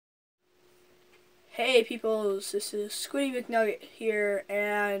Hey peoples, this is Squiddy McNugget here,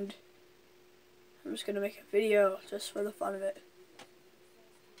 and I'm just gonna make a video just for the fun of it.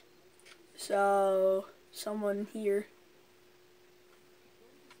 So, someone here,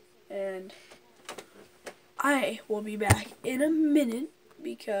 and I will be back in a minute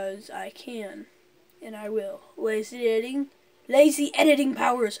because I can, and I will. Lazy editing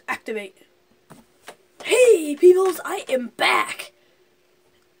powers activate. Hey peoples, I am back!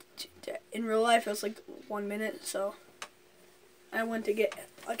 In real life, it was like 1 minute, so I went to get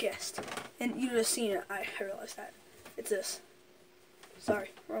a guest. And you just seen it, I realized that. It's this.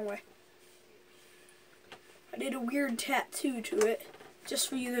 Sorry, wrong way. I did a weird tattoo to it, just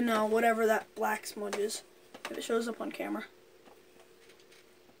for you to know, whatever that black smudge is, if it shows up on camera.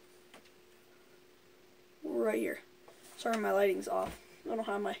 Right here. Sorry, my lighting's off. I don't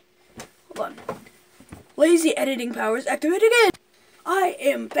have my... Hold on. Lazy editing powers activate again! I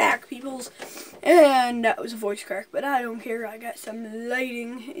am back, peoples, and that was a voice crack, but I don't care. I got some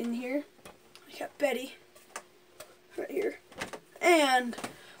lighting in here. I got Betty right here, and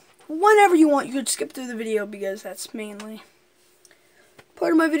whenever you want, you could skip through the video because that's mainly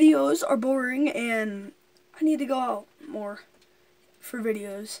part of my videos are boring, and I need to go out more for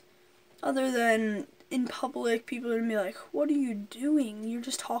videos. Other than in public, people are gonna be like, "What are you doing? You're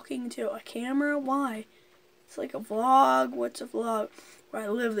just talking to a camera. Why?" It's like a vlog. What's a vlog? Where I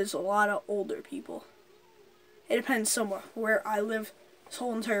live, there's a lot of older people. It depends somewhere. Where I live, this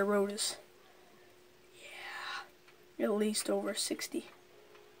whole entire road is, yeah, at least over 60.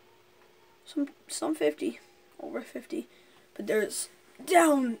 Some 50, over 50. But there's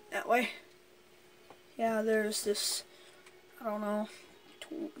down that way. Yeah, there's this, I don't know,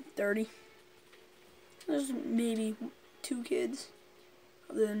 30. There's maybe 2 kids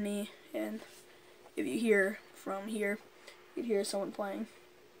other than me, and if you hear from here, you'd hear someone playing.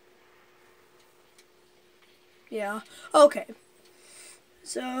 Yeah. Okay.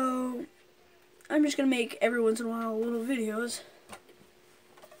 So, I'm just gonna make every once in a while little videos.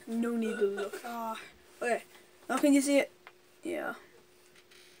 No need to look. Okay. Now can you see it? Yeah.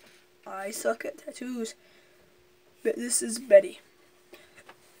 I suck at tattoos. But this is Betty.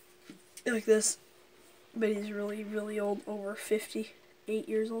 Like this. Betty's really, really old. Over 58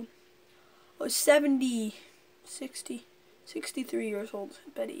 years old. Oh, 70, 60, 63 years old,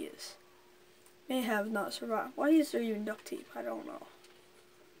 Betty is. May have not survived. Why is there even duct tape? I don't know.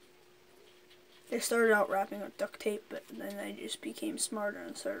 They started out wrapping with duct tape, but then they just became smarter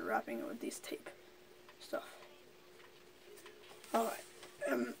and started wrapping it with these tape stuff. Alright.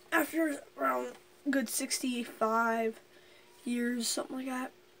 After around good 65 years, something like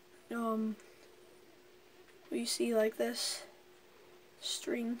that, we see like this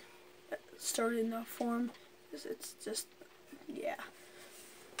string started in a form. It's just, yeah.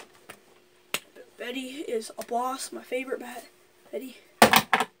 Betty is a boss. My favorite bat. Betty.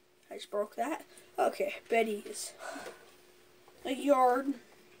 I just broke that. Okay, Betty is a yard,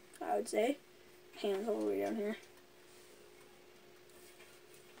 I would say. Hands all the way down here.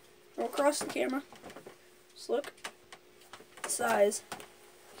 Go across the camera. Just look. Size.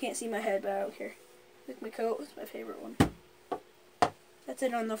 Can't see my head, but I don't care. Look, my coat is my favorite one. That's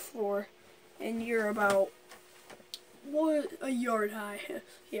it on the floor. And you're about, what, a yard high.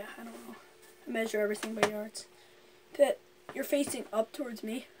 Yeah, I don't know. I measure everything by yards. But you're facing up towards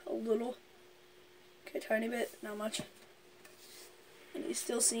me a little. Okay, tiny bit, not much. And he's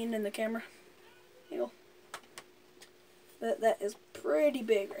still seen in the camera. That is pretty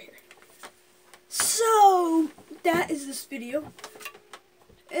big right here. So, that is this video.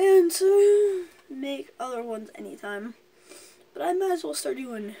 And so, make other ones anytime. But I might as well start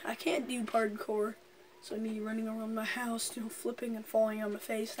doing, I can't do hardcore, so me running around my house, flipping and falling on my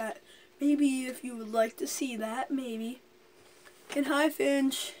face. That maybe if you would like to see that, maybe. And hi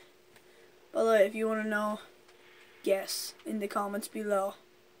Finch. By the way, if you want to know, guess in the comments below.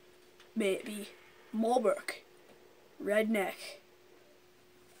 Maybe Mulbrook, Redneck,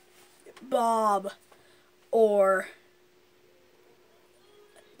 Bob, or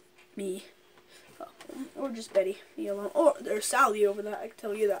me. Or just Betty, me alone. Or there's Sally over there, I can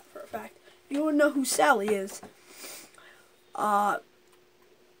tell you that for a fact. You wanna know who Sally is? I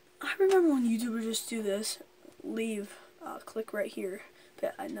remember when YouTubers just do this. Leave, click right here.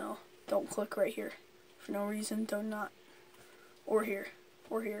 But I know, don't click right here. For no reason, do not. Or here,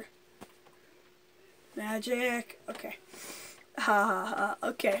 or here. Magic, okay.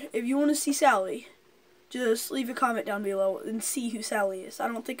 Okay, if you wanna see Sally, just leave a comment down below and see who Sally is. I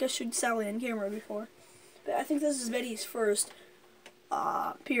don't think I showed Sally on camera before. But I think this is Betty's first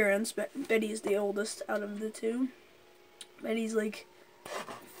appearance. But Betty's the oldest out of the two. Betty's like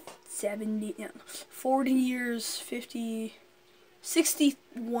 70, 40 years, 50,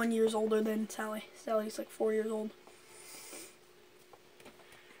 61 years older than Sally. Sally's like 4 years old.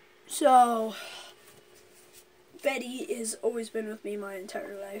 So, Betty has always been with me my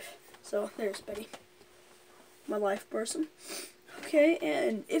entire life. So, there's Betty. My life person. Okay,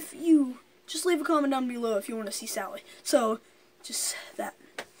 and if you, just leave a comment down below if you want to see Sally. So, just that.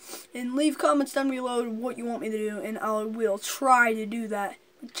 And leave comments down below what you want me to do, and I will try to do that.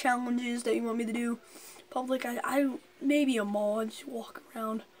 Challenges that you want me to do. Public, I maybe a mall, just walk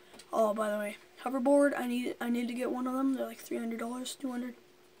around. Oh, by the way, hoverboard, I need to get one of them. They're like $300, $200,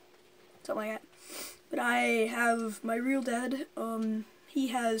 something like that. But I have my real dad, he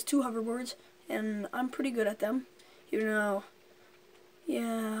has 2 hoverboards, and I'm pretty good at them. Even though,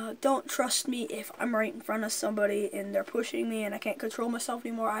 yeah, don't trust me if I'm right in front of somebody and they're pushing me and I can't control myself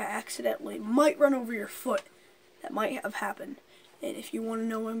anymore. I accidentally might run over your foot. That might have happened. And if you want to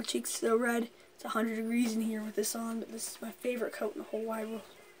know why my cheeks are so red, it's 100 degrees in here with this on, but this is my favorite coat in the whole wide world.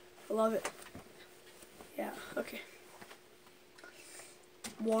 I love it. Yeah, okay.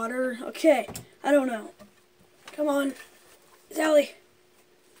 Water, okay. I don't know. Come on. Sally,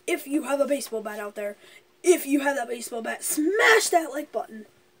 if you have a baseball bat out there, if you have that baseball bat, smash that like button.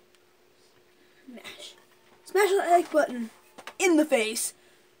 Smash that like button in the face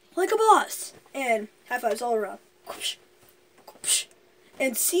like a boss. And high fives all around.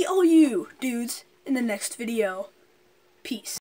 And see all you dudes in the next video. Peace.